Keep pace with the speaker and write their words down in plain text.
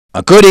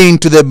According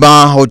to the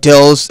Bar,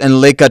 Hotels and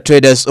Liquor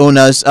Traders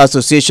Owners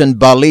Association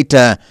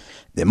BAHLITA,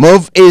 the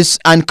move is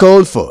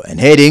uncalled for and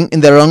heading in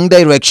the wrong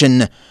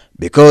direction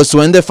because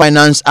when the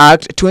Finance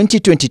Act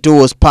 2022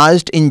 was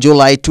passed in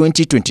July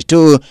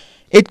 2022,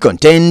 it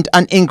contained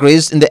an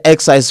increase in the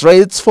excise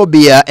rates for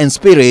beer and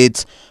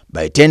spirits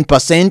by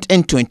 10%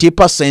 and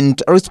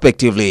 20%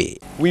 respectively.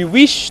 We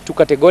wish to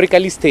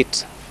categorically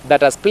state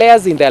that as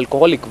players in the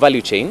alcoholic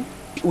value chain,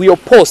 we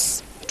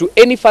oppose to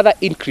any further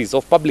increase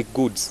of public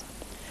goods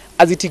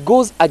as it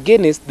goes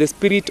against the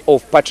spirit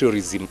of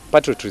patriotism,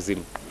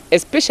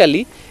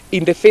 especially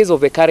in the face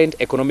of the current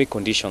economic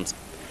conditions.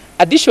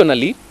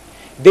 Additionally,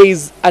 there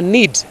is a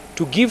need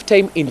to give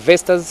time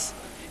investors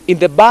in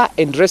the bar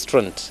and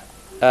restaurant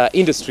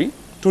industry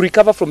to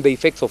recover from the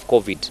effects of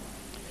COVID.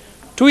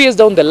 2 years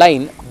down the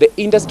line, the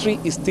industry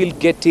is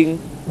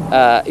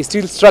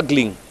still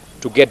struggling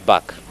to get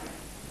back.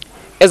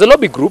 As a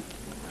lobby group,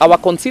 our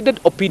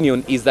considered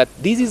opinion is that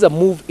this is a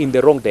move in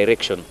the wrong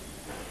direction,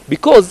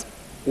 because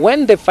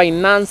when the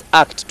Finance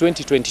Act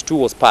 2022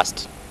 was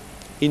passed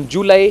in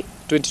July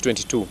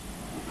 2022,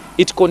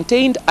 it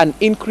contained an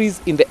increase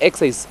in the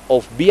excise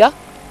of beer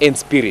and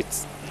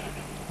spirits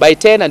by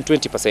 10 and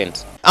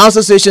 20%.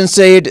 Association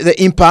said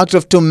the impact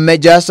of two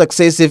major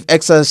successive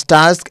excise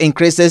tax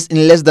increases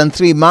in less than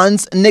 3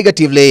 months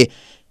negatively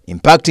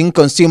impacting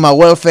consumer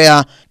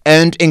welfare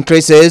and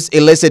increases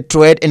illicit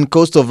trade and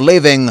cost of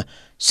living,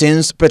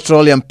 since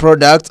petroleum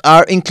products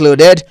are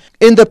included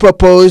in the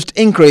proposed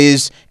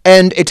increase,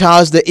 and it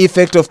has the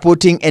effect of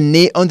putting a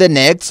knee on the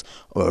neck's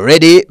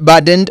already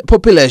burdened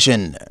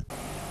population.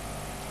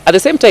 At the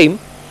same time,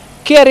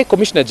 KRA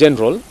Commissioner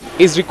General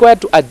is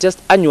required to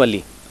adjust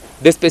annually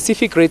the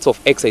specific rates of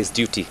excise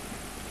duty,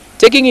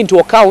 taking into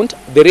account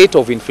the rate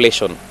of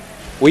inflation.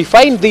 We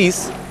find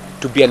this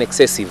to be an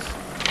excessive.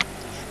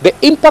 The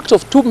impact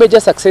of two major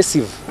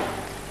successive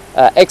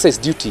excise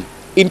duty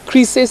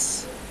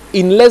increases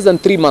in less than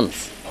 3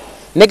 months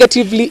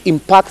negatively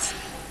impacts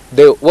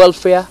the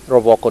welfare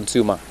of our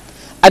consumer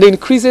and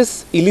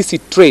increases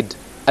illicit trade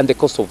and the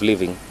cost of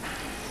living.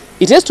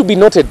 It has to be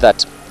noted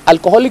that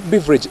alcoholic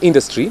beverage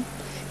industry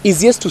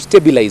is yet to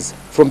stabilize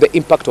from the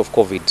impact of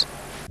COVID.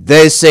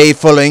 They say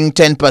following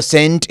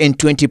 10% and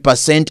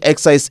 20%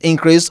 excise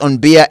increase on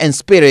beer and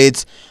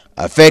spirits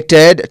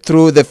affected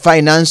through the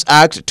Finance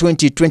Act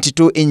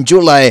 2022 in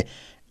July,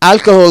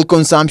 alcohol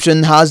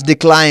consumption has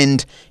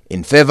declined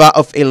in favor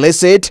of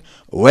illicit,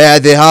 where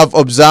they have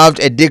observed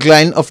a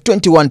decline of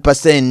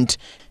 21%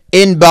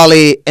 in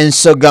barley and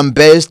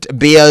sorghum-based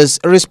beers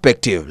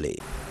respectively.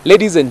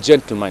 Ladies and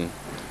gentlemen,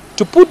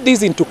 to put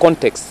this into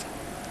context,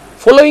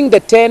 following the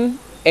 10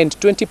 and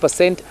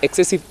 20%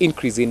 excessive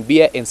increase in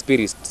beer and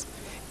spirits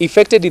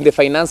effected in the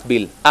Finance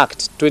Bill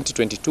Act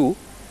 2022,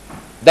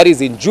 that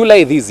is in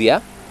July this year,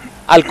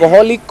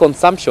 alcoholic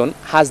consumption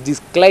has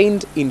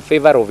declined in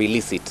favor of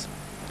illicit.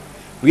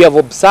 We have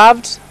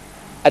observed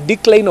a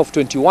decline of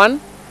 21%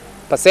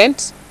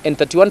 and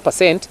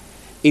 31%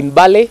 in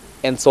barley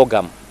and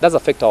sorghum. Does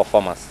affect our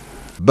farmers.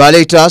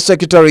 BAHLITA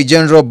Secretary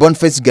General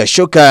Boniface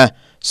Gashoka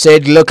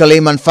said locally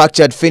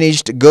manufactured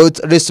finished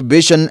goods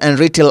distribution and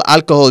retail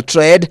alcohol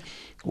trade,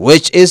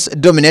 which is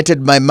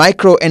dominated by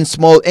micro and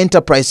small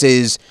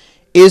enterprises,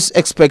 is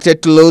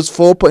expected to lose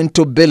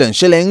 4.2 billion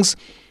shillings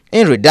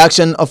in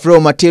reduction of raw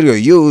material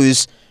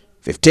use,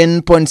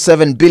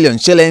 15.7 billion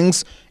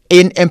shillings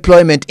in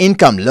employment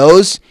income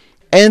loss,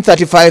 and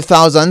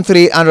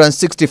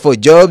 35,364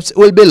 jobs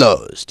will be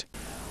lost.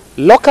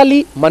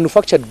 Locally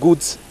manufactured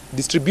goods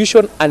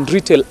distribution and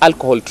retail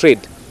alcohol trade,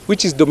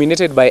 which is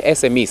dominated by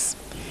SMEs,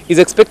 is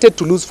expected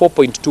to lose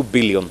 4.2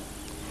 billion.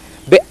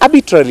 The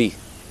arbitrary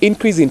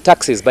increase in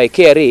taxes by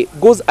KRA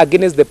goes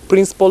against the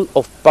principle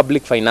of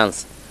public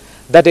finance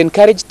that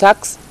encourage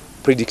tax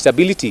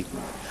predictability.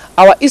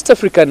 Our East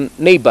African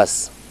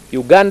neighbors,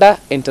 Uganda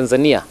and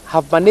Tanzania,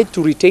 have managed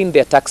to retain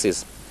their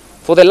taxes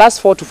for the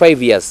last 4 to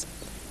 5 years.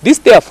 This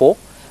therefore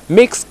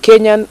makes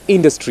Kenyan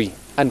industry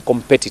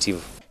uncompetitive.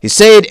 He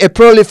said a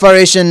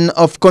proliferation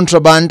of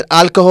contraband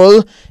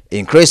alcohol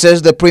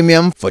increases the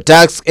premium for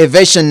tax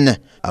evasion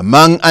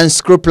among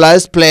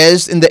unscrupulous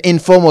players in the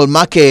informal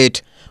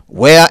market,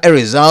 where a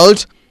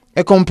result,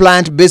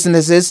 compliant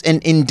businesses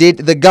and indeed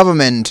the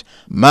government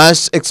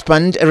must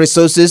expand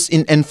resources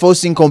in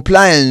enforcing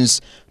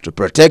compliance to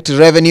protect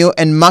revenue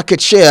and market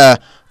share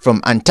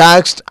from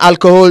untaxed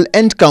alcohol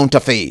and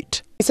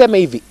counterfeit. Niseme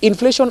hivi,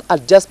 inflation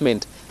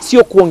adjustment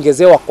sio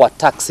kuongezewa kwa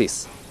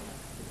taxes.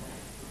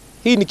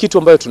 Hii ni kitu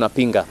ambayo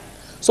tunapinga.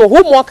 So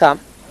huu mwaka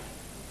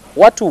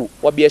watu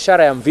wa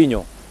biashara ya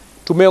mvinyo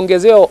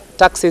tumeongezewa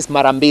taxes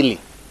mara 2.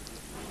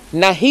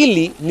 Na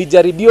hili ni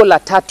jaribio la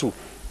 3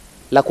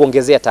 la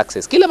kuongezea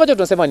taxes. Kile ambacho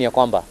tunasema ni ya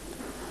kwamba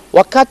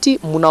wakati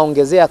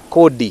mnaongezea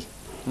kodi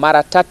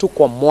mara 3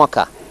 kwa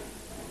mwaka,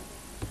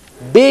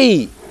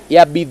 bei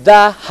ya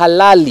bidhaa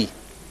halali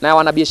na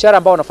wanabiashara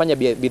ambao wanafanya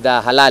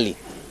bidhaa halali,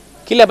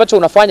 kile ambacho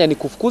unafanya ni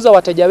kufukuza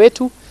wateja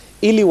wetu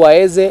ili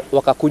waeze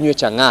wakakunywe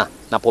chang'aa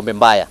na pombe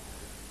mbaya,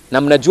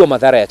 na mnajua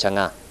madhara ya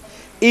chang'aa.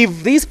 If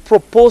this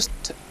proposed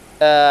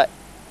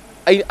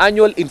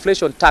annual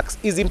inflation tax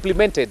is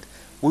implemented,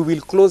 we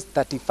will close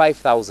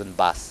 35,000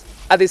 bars.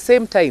 At the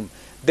same time,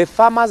 the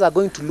farmers are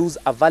going to lose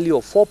a value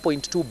of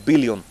 4.2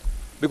 billion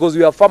because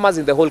we have farmers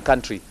in the whole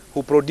country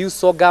who produce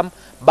sorghum,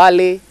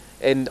 barley,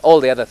 and all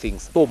the other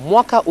things. So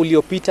mwaka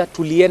uliopita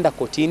tulienda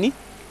kotini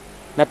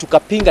na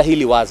tukapinga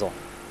hili wazo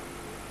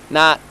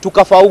na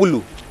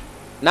tukafaulu,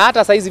 na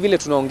hata saizi vile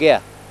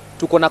tunaongea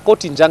tuko na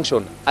court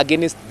injunction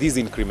against this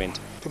increment.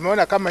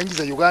 Tumeona kama nchi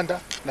za Uganda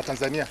na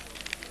Tanzania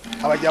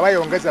hawajawahi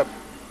ongeza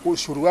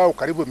ushuru wao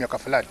karibu miaka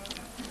fulani,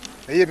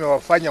 na hiyo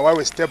imewafanya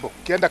wawe stable.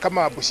 Kienda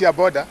kama Busia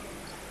border,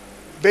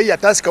 bei ya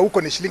Tusker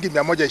huko ni shilingi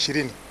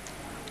 120.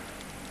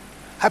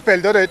 Hapa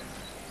Eroded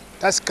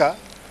Tusker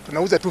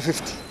tunauza 250.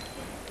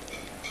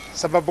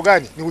 Sababu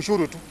gani? Ni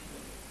ushuru tu.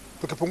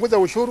 Tukipunguza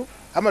ushuru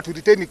ama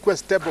turetain kuwa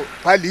stable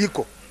pali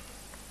iko,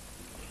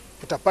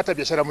 tutapata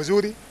biashara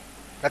mzuri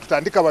na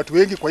tutaandika watu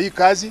wengi kwa hii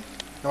kazi,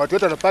 na watu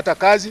wetu watapata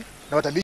kazi na watali